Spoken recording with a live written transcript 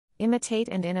Imitate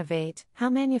and innovate, how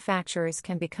manufacturers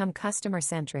can become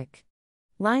customer-centric.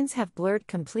 Lines have blurred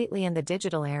completely in the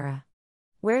digital era.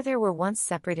 Where there were once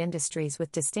separate industries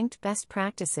with distinct best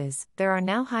practices, there are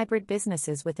now hybrid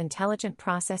businesses with intelligent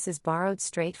processes borrowed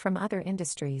straight from other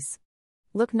industries.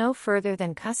 Look no further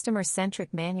than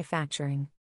customer-centric manufacturing.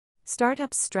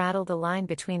 Startups straddle the line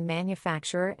between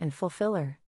manufacturer and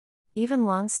fulfiller. Even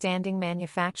long-standing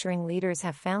manufacturing leaders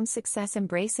have found success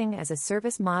embracing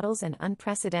as-a-service models and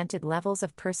unprecedented levels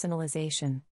of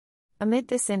personalization. Amid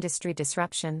this industry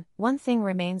disruption, one thing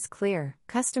remains clear: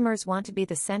 customers want to be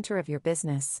the center of your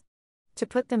business. To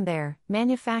put them there,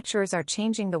 manufacturers are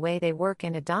changing the way they work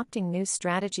and adopting new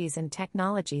strategies and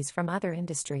technologies from other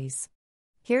industries.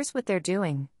 Here's what they're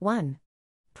doing. 1.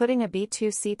 Putting a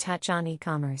B2C touch on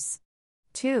e-commerce.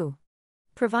 2.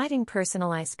 Providing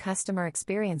personalized customer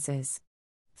experiences.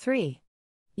 3.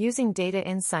 Using data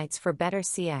insights for better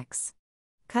CX.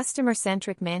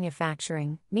 Customer-centric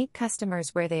manufacturing, meet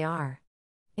customers where they are.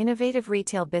 Innovative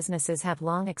retail businesses have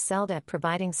long excelled at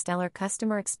providing stellar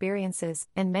customer experiences,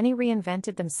 and many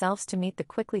reinvented themselves to meet the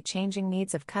quickly changing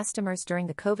needs of customers during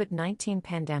the COVID-19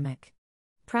 pandemic.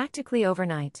 Practically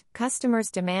overnight, customers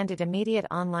demanded immediate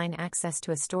online access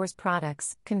to a store's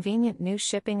products, convenient new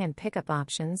shipping and pickup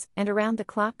options, and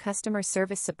around-the-clock customer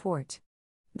service support.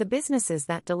 The businesses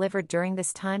that delivered during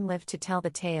this time lived to tell the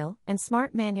tale, and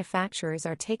smart manufacturers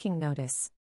are taking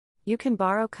notice. You can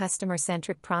borrow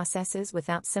customer-centric processes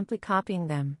without simply copying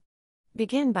them.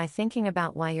 Begin by thinking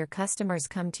about why your customers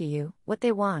come to you, what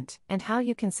they want, and how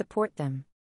you can support them.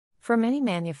 For many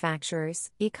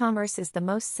manufacturers, e-commerce is the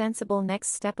most sensible next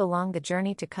step along the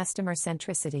journey to customer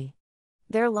centricity.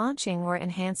 They're launching or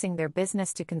enhancing their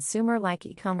business to consumer-like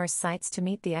e-commerce sites to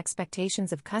meet the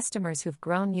expectations of customers who've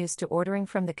grown used to ordering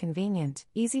from the convenient,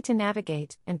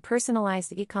 easy-to-navigate, and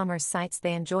personalized e-commerce sites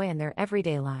they enjoy in their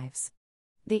everyday lives.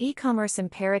 The e-commerce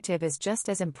imperative is just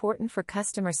as important for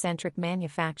customer-centric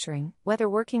manufacturing, whether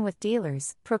working with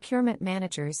dealers, procurement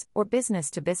managers, or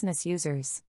business-to-business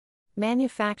users.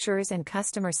 Manufacturers and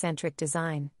customer-centric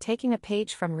design, taking a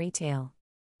page from retail.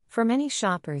 For many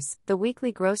shoppers, the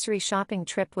weekly grocery shopping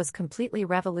trip was completely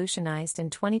revolutionized in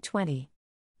 2020.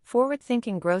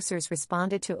 Forward-thinking grocers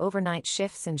responded to overnight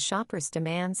shifts in shoppers'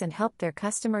 demands and helped their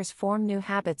customers form new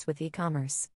habits with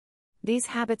e-commerce. These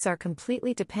habits are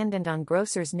completely dependent on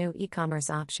grocers' new e-commerce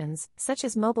options, such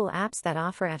as mobile apps that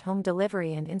offer at-home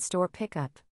delivery and in-store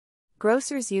pickup.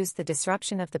 Grocers used the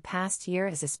disruption of the past year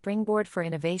as a springboard for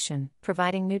innovation,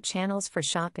 providing new channels for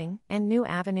shopping and new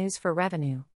avenues for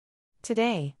revenue.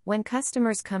 Today, when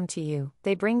customers come to you,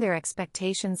 they bring their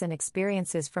expectations and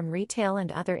experiences from retail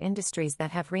and other industries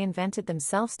that have reinvented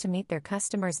themselves to meet their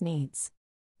customers' needs.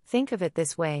 Think of it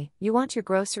this way: you want your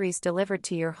groceries delivered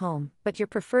to your home, but your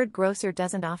preferred grocer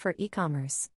doesn't offer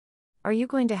e-commerce. Are you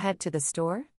going to head to the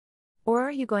store? Or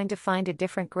are you going to find a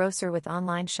different grocer with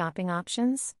online shopping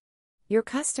options? Your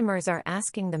customers are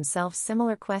asking themselves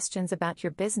similar questions about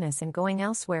your business and going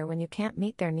elsewhere when you can't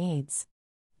meet their needs.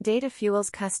 Data fuels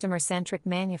customer-centric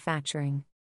manufacturing.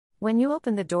 When you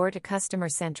open the door to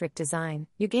customer-centric design,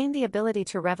 you gain the ability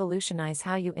to revolutionize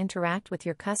how you interact with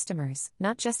your customers,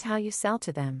 not just how you sell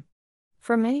to them.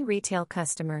 For many retail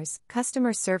customers,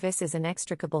 customer service is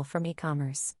inextricable from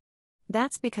e-commerce.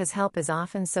 That's because help is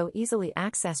often so easily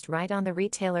accessed right on the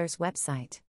retailer's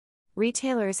website.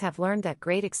 Retailers have learned that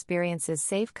great experiences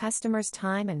save customers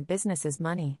time and businesses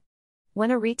money.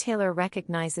 When a retailer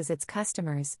recognizes its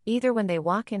customers, either when they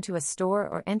walk into a store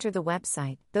or enter the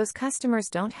website, those customers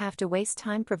don't have to waste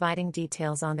time providing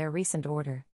details on their recent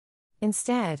order.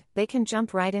 Instead, they can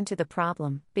jump right into the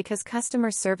problem, because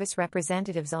customer service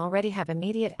representatives already have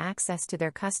immediate access to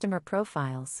their customer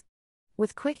profiles.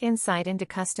 With quick insight into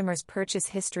customers' purchase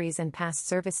histories and past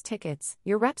service tickets,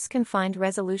 your reps can find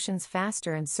resolutions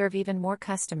faster and serve even more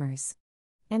customers.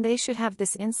 And they should have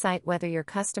this insight whether your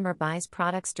customer buys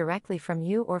products directly from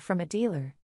you or from a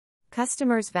dealer.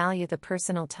 Customers value the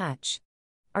personal touch.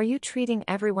 Are you treating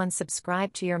everyone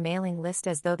subscribed to your mailing list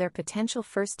as though they're potential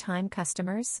first-time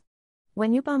customers?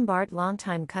 When you bombard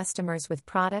long-time customers with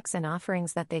products and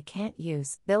offerings that they can't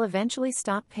use, they'll eventually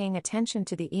stop paying attention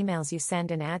to the emails you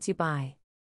send and ads you buy.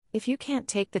 If you can't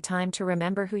take the time to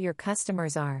remember who your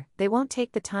customers are, they won't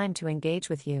take the time to engage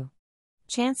with you.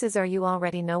 Chances are you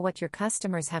already know what your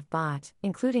customers have bought,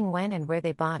 including when and where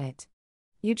they bought it.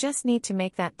 You just need to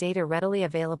make that data readily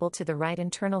available to the right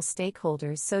internal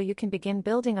stakeholders so you can begin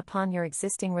building upon your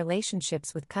existing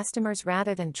relationships with customers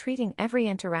rather than treating every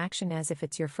interaction as if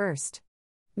it's your first.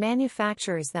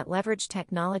 Manufacturers that leverage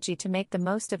technology to make the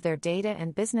most of their data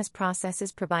and business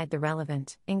processes provide the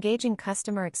relevant, engaging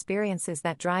customer experiences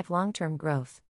that drive long-term growth.